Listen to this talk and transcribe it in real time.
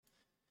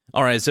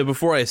All right, so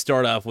before I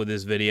start off with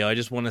this video, I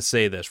just want to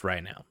say this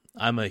right now.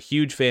 I'm a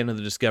huge fan of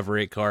the Discover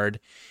It card,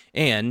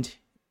 and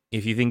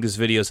if you think this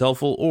video is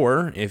helpful,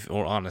 or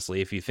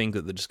honestly, if you think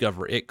that the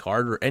Discover It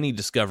card or any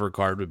Discover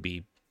card would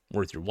be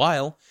worth your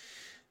while,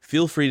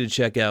 feel free to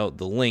check out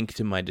the link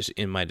to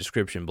in my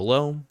description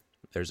below.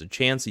 There's a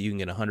chance that you can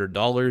get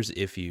 $100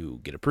 if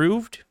you get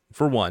approved,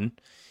 for one,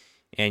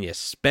 and you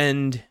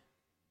spend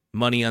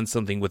money on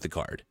something with the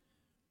card.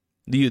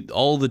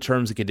 All the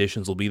terms and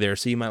conditions will be there,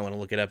 so you might want to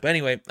look it up.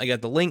 Anyway, I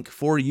got the link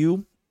for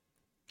you.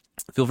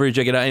 Feel free to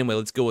check it out. Anyway,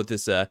 let's go with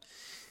this.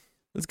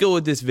 Let's go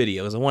with this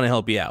video, because I want to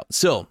help you out.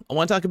 So I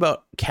want to talk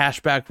about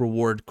cashback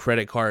reward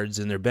credit cards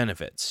and their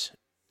benefits,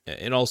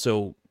 and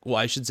also, well,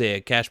 I should say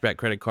a cashback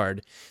credit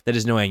card that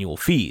has no annual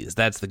fees.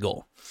 That's the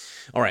goal.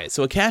 All right,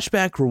 so a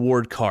cashback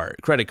reward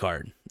credit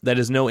card that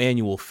has no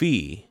annual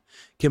fee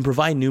can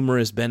provide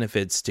numerous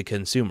benefits to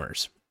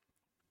consumers.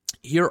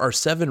 Here are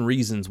 7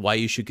 reasons why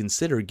you should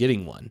consider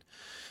getting one.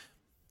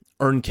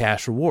 Earn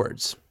cash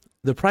rewards.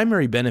 The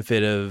primary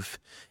benefit of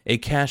a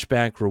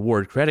cashback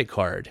reward credit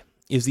card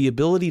is the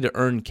ability to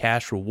earn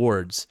cash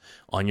rewards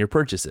on your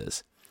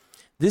purchases.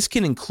 This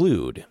can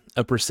include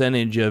a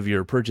percentage of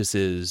your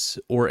purchases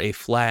or a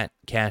flat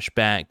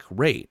cashback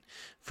rate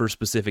for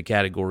specific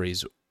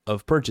categories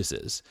of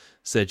purchases,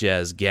 such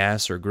as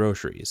gas or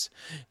groceries.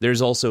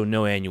 There's also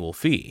no annual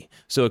fee.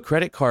 So a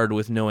credit card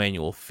with no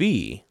annual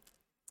fee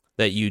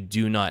that you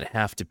do not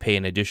have to pay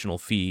an additional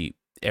fee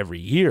every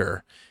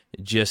year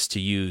just to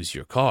use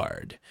your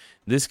card.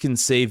 This can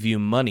save you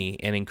money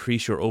and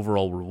increase your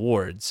overall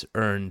rewards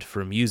earned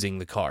from using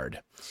the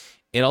card.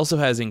 It also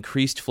has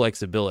increased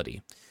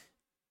flexibility.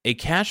 A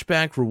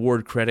cashback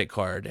reward credit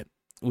card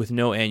with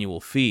no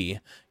annual fee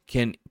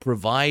can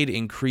provide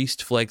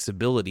increased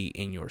flexibility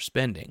in your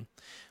spending.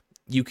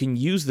 You can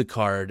use the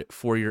card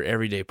for your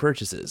everyday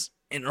purchases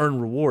and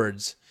earn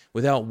rewards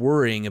without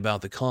worrying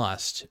about the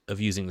cost of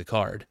using the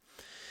card.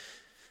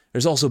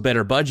 There's also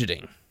better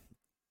budgeting.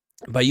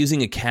 By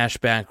using a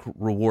cashback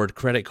reward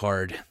credit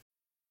card,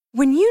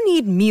 when you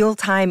need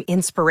mealtime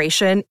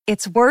inspiration,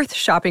 it's worth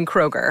shopping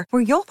Kroger,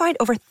 where you'll find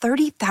over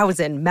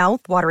 30,000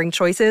 mouth-watering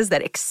choices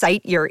that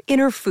excite your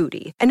inner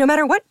foodie. And no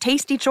matter what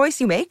tasty choice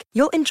you make,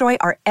 you'll enjoy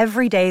our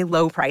everyday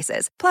low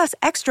prices, plus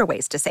extra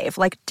ways to save,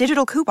 like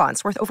digital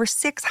coupons worth over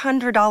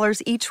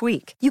 $600 each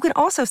week. You can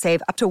also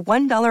save up to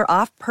 $1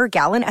 off per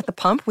gallon at the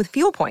pump with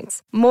fuel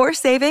points. More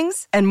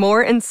savings and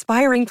more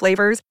inspiring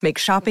flavors make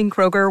shopping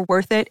Kroger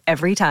worth it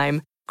every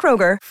time.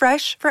 Kroger,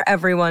 fresh for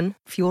everyone.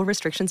 Fuel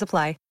restrictions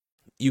apply.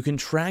 You can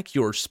track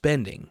your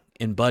spending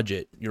and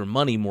budget your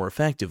money more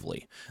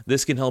effectively.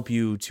 This can help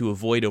you to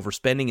avoid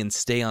overspending and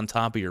stay on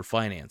top of your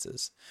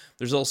finances.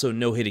 There's also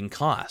no hidden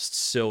costs,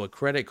 so a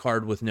credit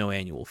card with no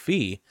annual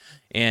fee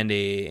and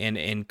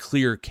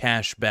clear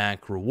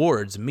cashback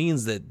rewards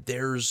means that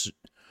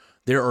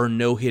there are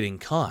no hidden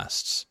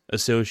costs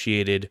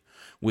associated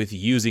with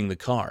using the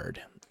card.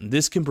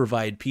 This can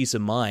provide peace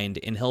of mind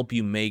and help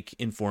you make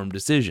informed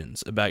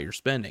decisions about your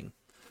spending.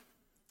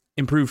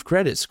 Improved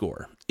credit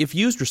score. If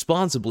used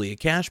responsibly, a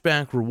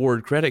cashback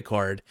reward credit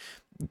card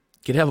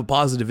can have a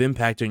positive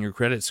impact on your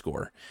credit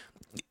score.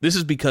 This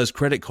is because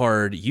credit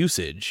card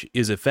usage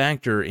is a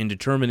factor in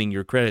determining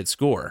your credit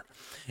score,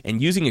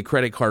 and using a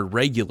credit card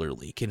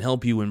regularly can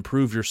help you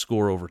improve your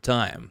score over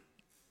time.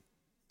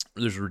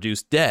 There's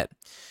reduced debt.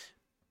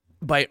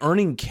 By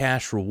earning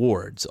cash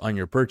rewards on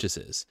your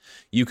purchases,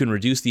 you can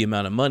reduce the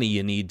amount of money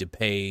you need to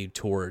pay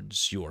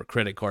towards your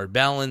credit card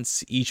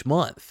balance each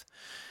month.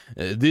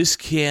 This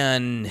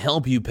can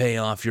help you pay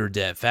off your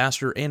debt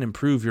faster and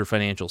improve your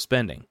financial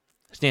standing.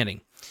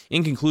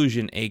 In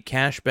conclusion, a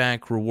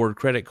cashback reward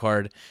credit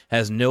card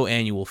has no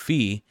annual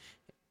fee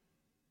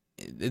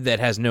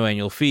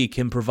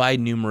can provide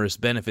numerous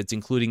benefits,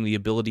 including the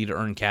ability to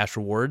earn cash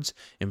rewards,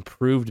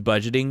 improved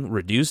budgeting,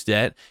 reduced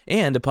debt,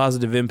 and a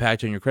positive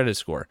impact on your credit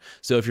score.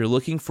 So if you're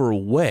looking for a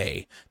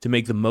way to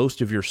make the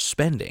most of your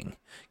spending,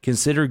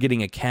 consider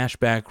getting a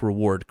cashback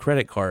reward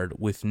credit card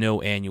with no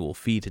annual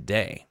fee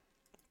today.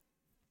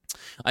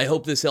 I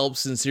hope this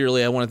helps.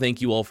 Sincerely, I want to thank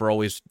you all for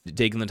always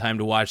taking the time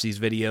to watch these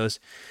videos.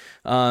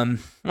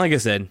 Like I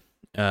said,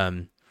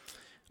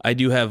 I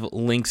do have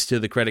links to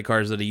the credit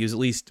cards that I use, at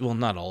least, well,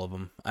 not all of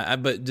them,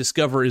 but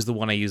Discover is the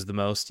one I use the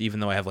most, even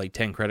though I have like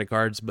 10 credit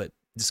cards, but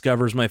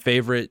Discover is my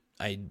favorite.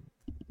 I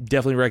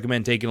definitely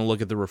recommend taking a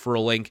look at the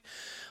referral link.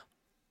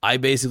 I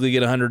basically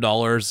get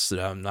 $100.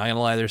 I'm not going to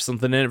lie, there's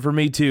something in it for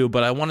me too,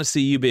 but I want to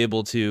see you be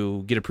able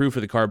to get approved for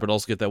the card, but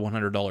also get that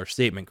 $100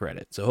 statement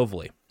credit. So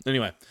hopefully.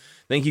 Anyway,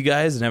 thank you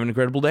guys and have an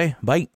incredible day. Bye.